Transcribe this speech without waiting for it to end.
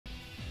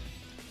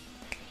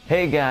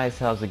Hey guys,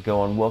 how's it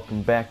going?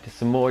 Welcome back to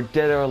some more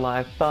Dead or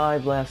Alive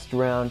 5 last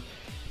round.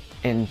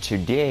 And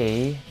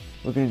today,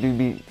 we're gonna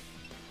be,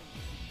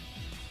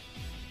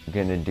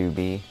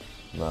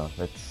 well,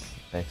 that's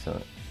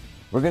excellent.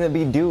 We're gonna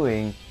be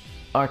doing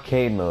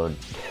arcade mode.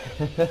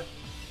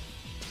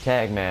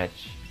 Tag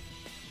match.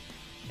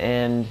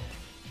 And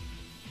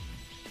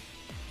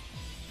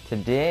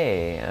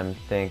today, I'm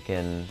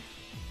thinking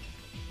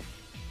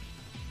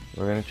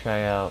we're gonna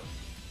try out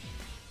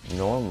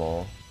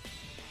normal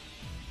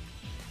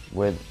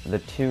with the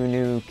two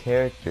new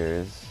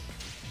characters.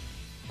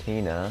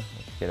 Tina,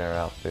 let's get our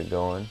outfit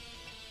going.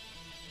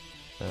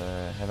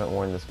 Haven't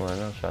worn this one,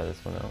 I'll try this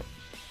one out.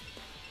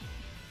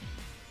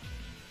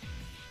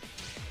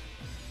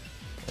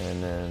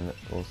 And then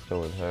we'll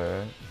go with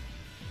her.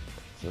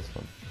 What's this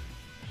one?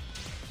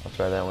 I'll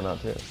try that one out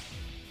too.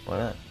 Why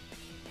not?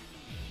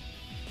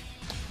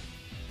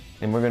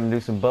 And we're gonna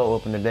do some boat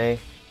whooping today.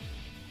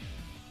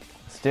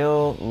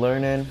 Still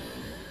learning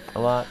a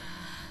lot.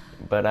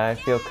 But I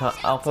feel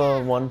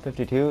Alpha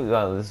 152.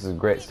 Wow, this is a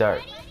great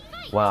start.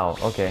 Wow,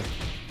 okay.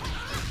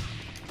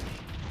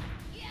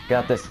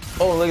 Got this.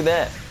 Oh, look at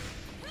that.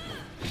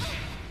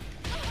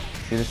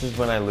 See, this is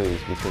when I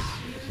lose because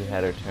she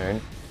had her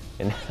turn.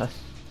 And now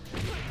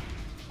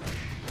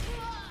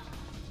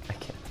I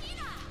can't.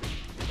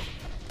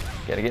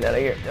 Gotta get out of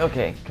here.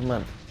 Okay, come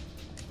on.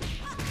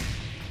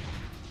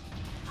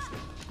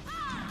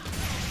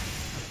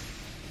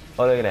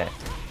 Oh, look at that.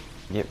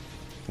 Yep.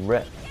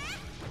 Rep.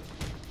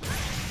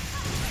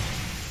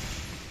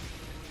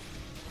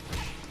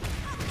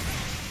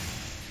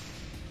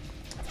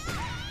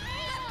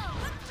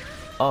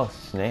 Oh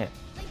snap.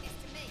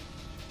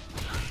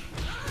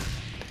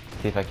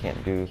 See if I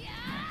can't do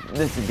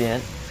this again.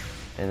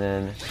 And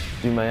then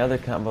do my other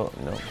combo.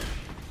 No.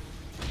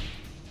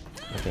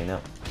 Okay,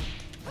 no.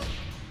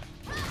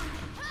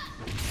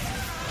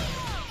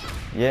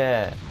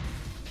 Yeah.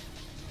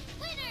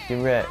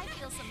 Get wrecked.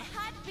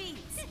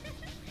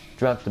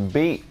 Drop the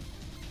beat.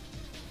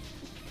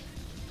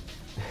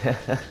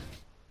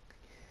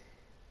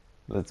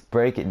 Let's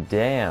break it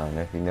down,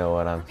 if you know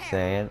what I'm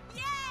saying.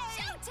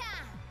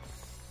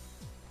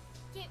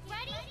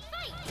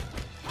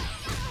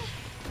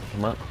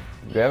 Come on,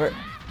 grab it.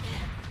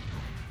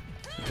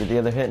 Get the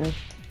other hitting.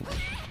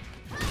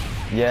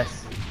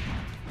 Yes.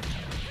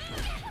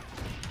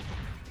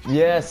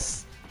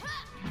 Yes.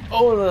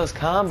 Oh, those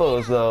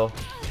combos though.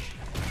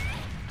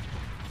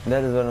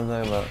 That is what I'm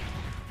talking about.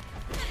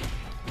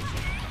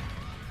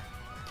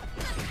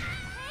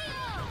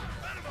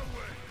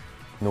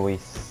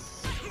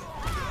 Noise.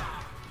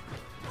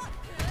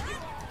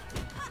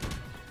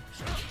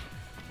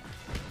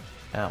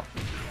 Ow.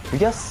 You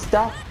just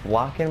stop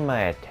blocking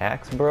my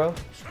attacks, bro?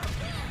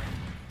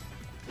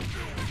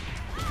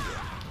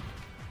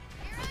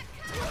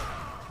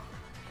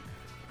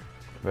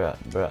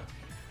 Bruh.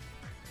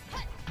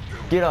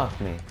 Get off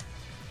me.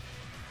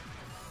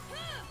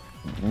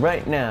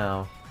 Right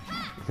now.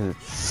 Because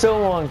it's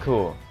so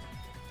uncool.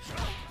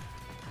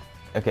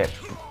 Okay.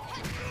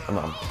 Come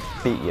on.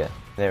 Beat ya.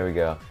 There we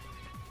go.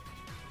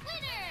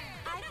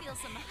 I feel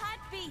some hot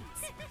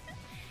beats.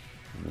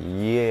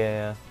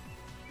 Yeah.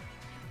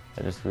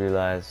 I just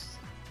realized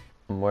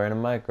I'm wearing a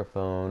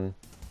microphone.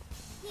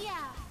 Yeah,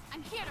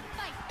 I'm here to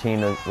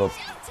fight.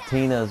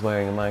 Tina's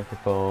wearing a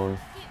microphone.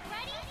 Get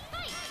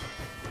ready,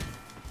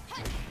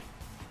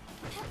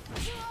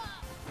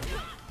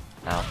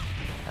 fight. Ow.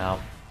 Ow.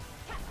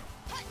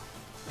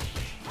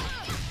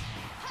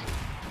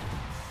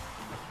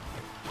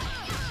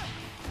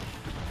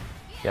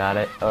 Got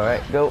it.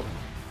 Alright, go.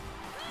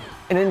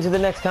 And into the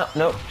next count.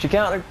 Nope, she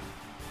countered.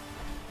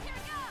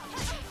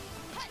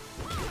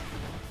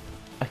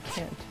 I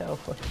can't tell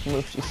what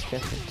move she's getting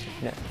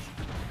to next.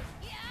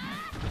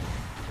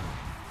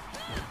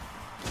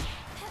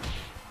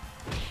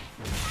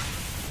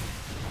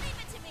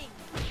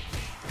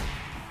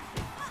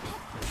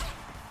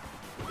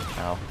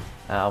 Ow.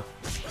 Ow.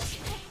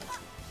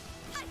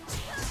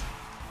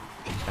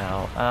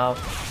 Ow. Ow.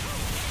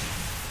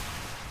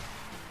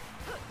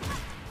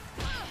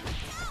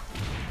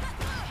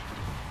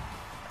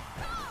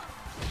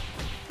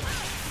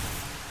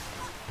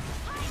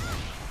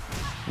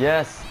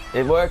 Yes,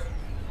 it worked.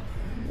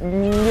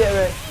 Yeah,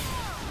 right.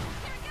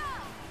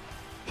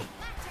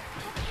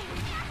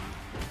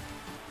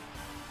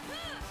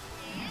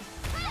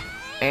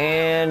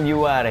 And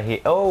you out of here.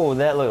 Oh,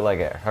 that looked like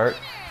it hurt.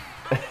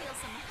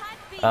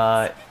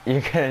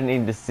 You're gonna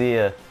need to see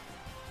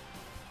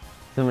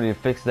somebody to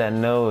fix that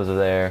nose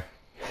there,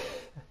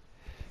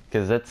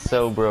 because that's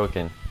so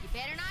broken. You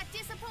better not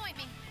disappoint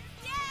me.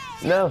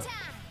 No.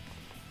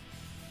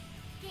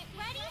 Get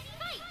ready,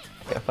 fight.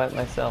 I gotta fight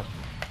myself.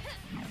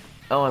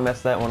 Oh, I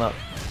messed that one up.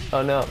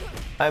 Oh no,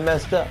 I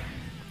messed up.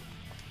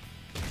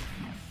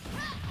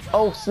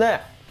 Oh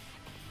snap.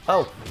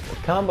 Oh,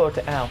 combo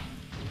to Al.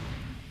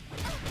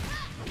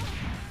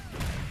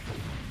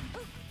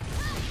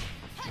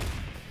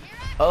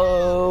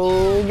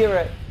 Oh, get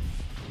right.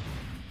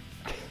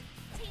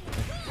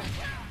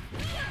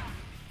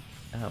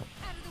 Ow.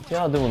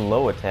 Y'all doing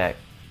low attack.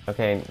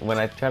 Okay, when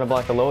I try to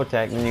block the low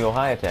attack, then you go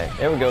high attack.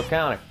 There we go,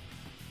 counter.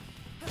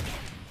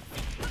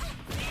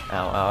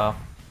 Ow, ow, ow.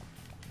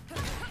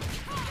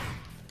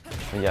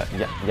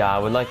 Yeah, I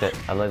would like that.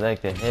 I would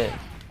like to hit.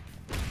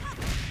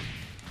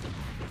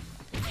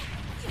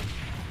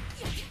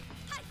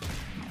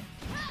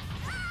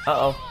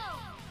 Uh-oh.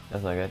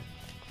 That's not good.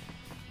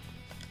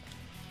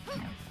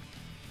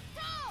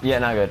 Yeah,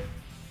 not good.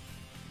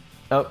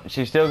 Oh,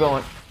 she's still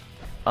going.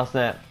 I'll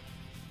snap.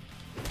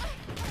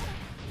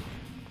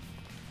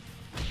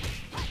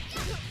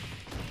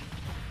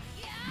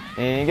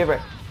 And get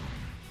back.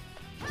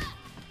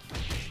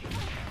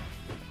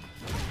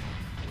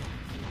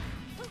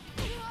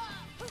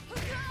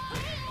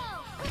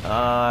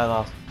 I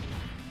lost.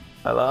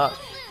 I lost.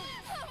 Oh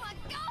my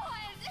god!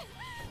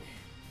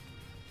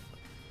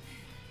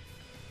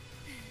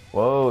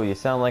 Whoa, you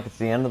sound like it's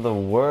the end of the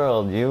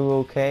world. You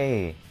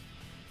okay?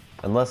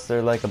 Unless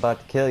they're like about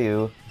to kill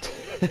you.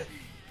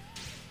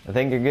 I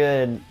think you're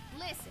good.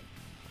 Listen,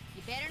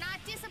 you better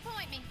not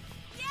disappoint me.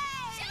 Yay!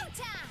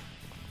 Showtime!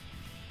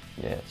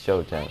 Yeah, it's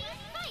showtime.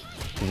 Fight!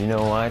 Cause you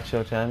know why it's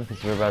showtime?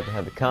 Because we're about to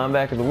have the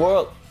comeback of the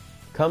world.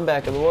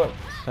 Comeback of the world.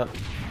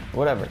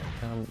 Whatever.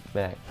 Come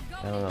back.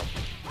 I don't know.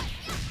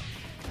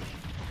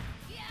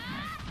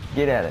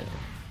 Get at it.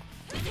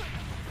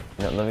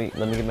 No, let me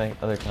get my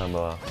other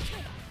combo off.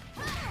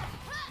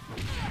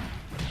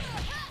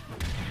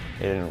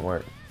 It didn't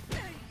work.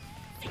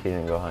 He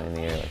didn't go high in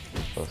the air like he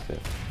was supposed to.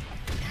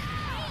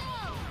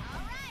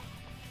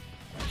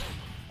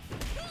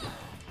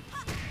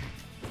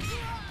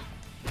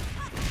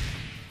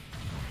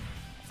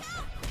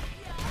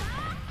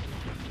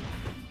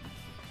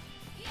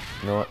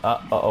 You know what?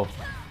 Uh-oh.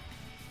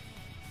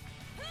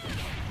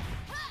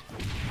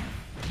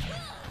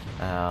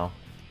 Ow.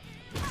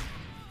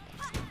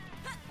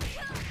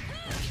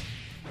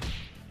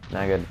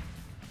 Not good.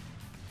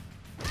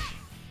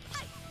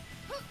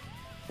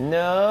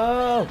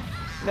 No!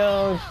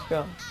 No, just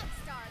go.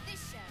 Star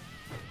this show.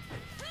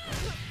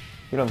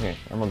 Get on here.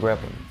 I'm gonna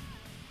grapple him.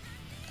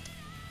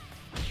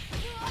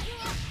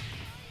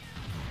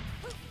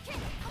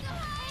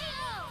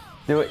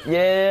 Do it.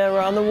 Yeah,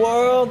 around the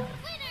world! Winner!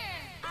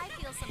 I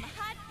feel some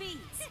hot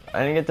beats. I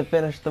didn't get to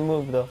finish the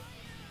move though.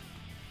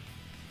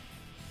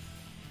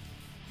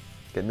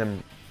 Getting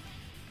them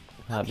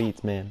hot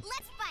beats, man.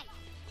 Let's fight.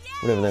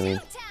 Whatever that means.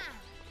 Showtime.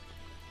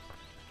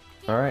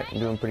 Alright, I'm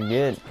doing pretty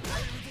good.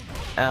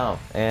 Ow.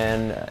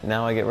 And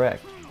now I get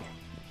wrecked.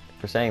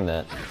 For saying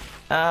that.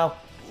 Ow.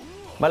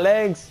 My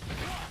legs.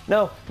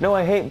 No, no,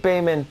 I hate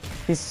Bayman.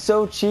 He's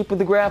so cheap with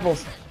the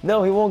grapples.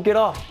 No, he won't get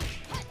off.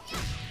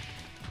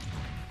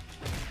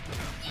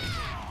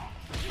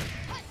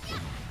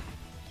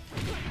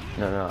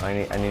 No, I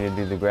need to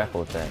do the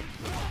grapple attack.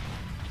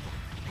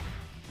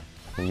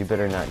 You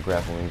better not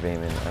grapple me,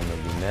 Bayman. I'm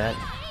gonna be mad.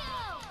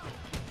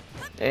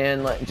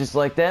 And just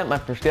like that, my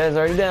first guy's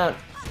already down.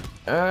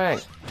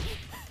 Alright.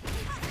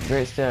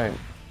 Great start.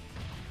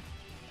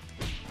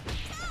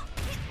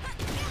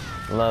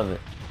 Love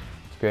it.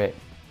 It's great.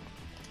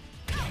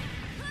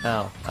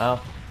 Ow,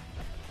 ow.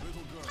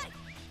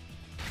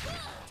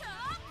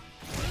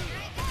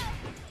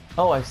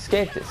 Oh, I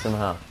escaped it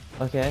somehow.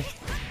 Okay.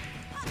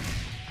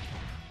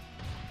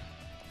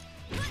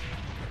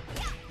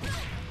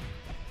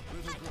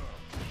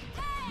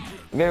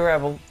 Get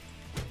grappled.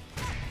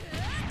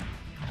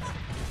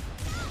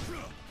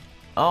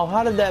 Oh,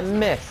 how did that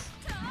miss?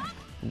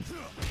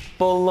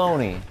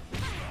 Baloney.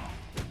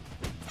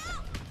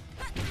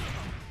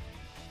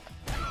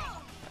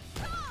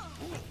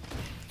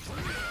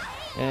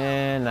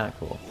 And not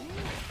cool.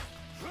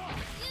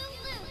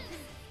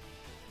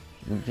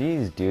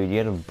 Jeez, dude, you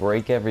had to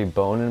break every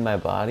bone in my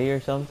body or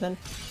something?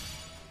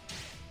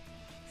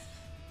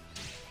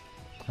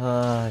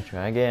 Try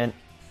again.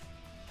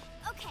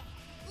 Okay,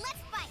 let's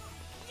fight.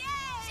 Yay!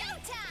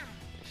 Showtime.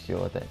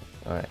 Deal with it.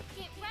 Alright.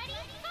 Get ready,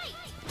 fight.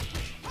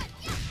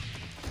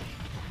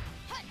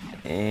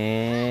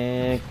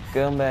 And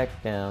come back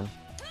down.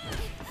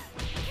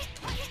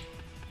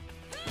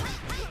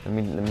 Let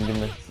me do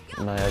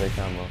my other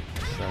combo.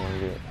 So I want to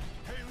do it.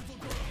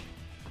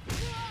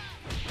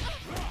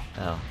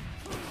 Ow.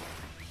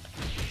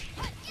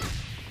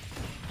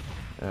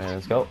 Alright,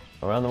 let's go.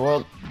 Around the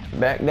world.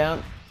 Back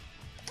down.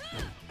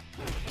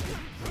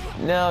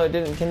 No, it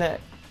didn't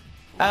connect.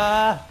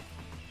 Ah!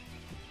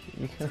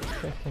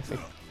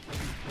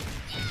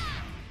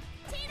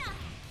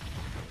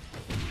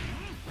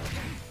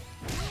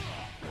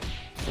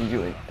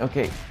 Enjoy it.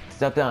 Okay,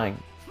 stop dying.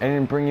 I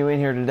didn't bring you in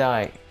here to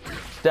die.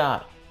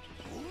 Stop.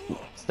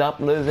 Stop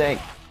losing. Here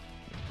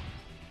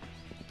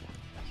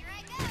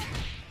I go.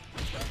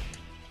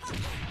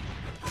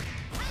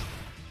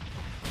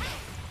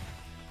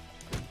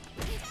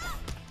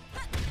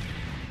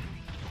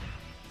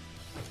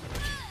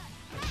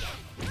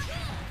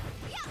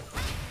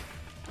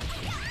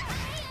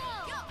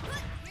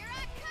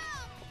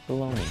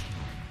 Baloney.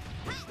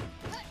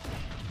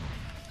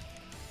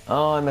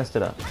 Oh, I messed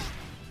it up.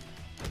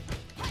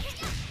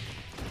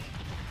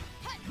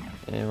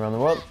 And around the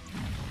world.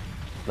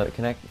 Let it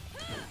connect.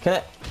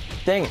 Connect!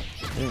 Dang it!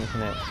 Didn't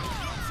connect.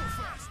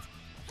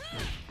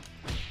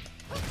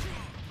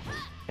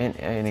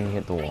 And he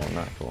hit the wall.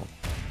 Not cool.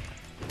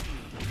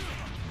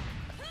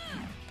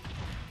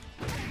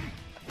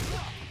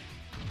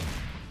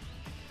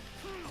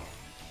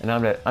 And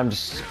I'm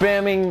just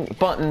spamming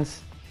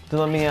buttons to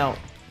let me out.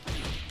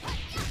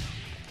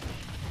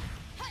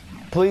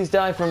 Please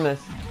die from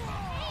this.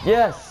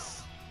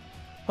 Yes.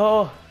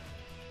 Oh.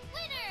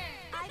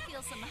 I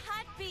feel some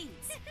hot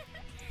beats.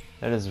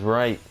 That is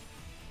right.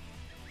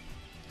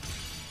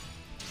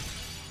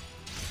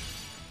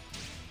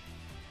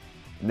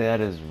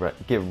 That is right.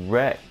 Get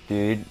wrecked,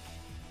 dude.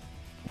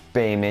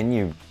 Bayman,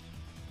 you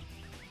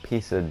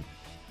piece of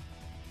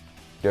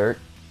dirt.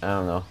 I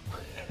don't know.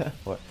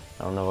 What?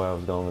 I don't know where I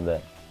was going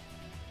with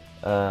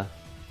that.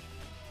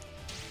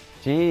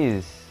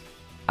 Jeez.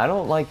 I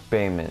don't like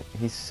Bayman.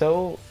 He's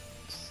so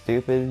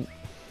stupid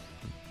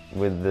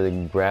with the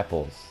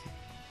grapples.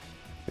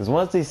 Because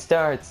once he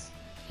starts,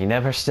 he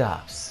never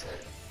stops.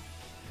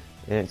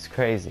 It's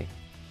crazy.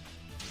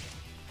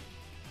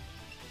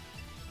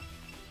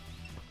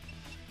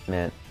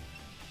 Man.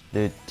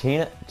 Dude,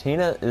 Tina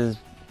is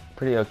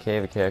pretty okay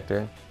of a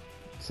character.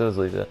 So is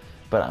Lisa.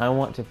 But I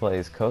want to play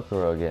as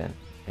Kokoro again.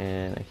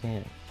 And I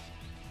can't.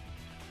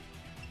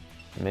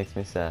 It makes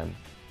me sad.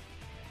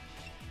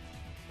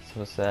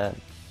 So sad.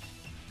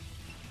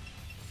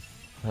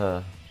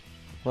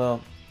 Well,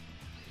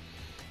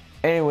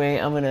 anyway,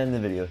 I'm gonna end the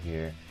video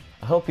here.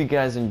 I hope you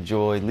guys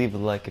enjoyed. Leave a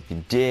like if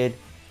you did.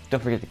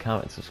 Don't forget to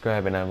comment and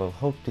subscribe, and I will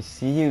hope to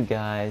see you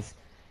guys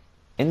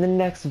in the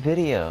next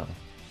video.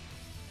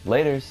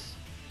 Laters.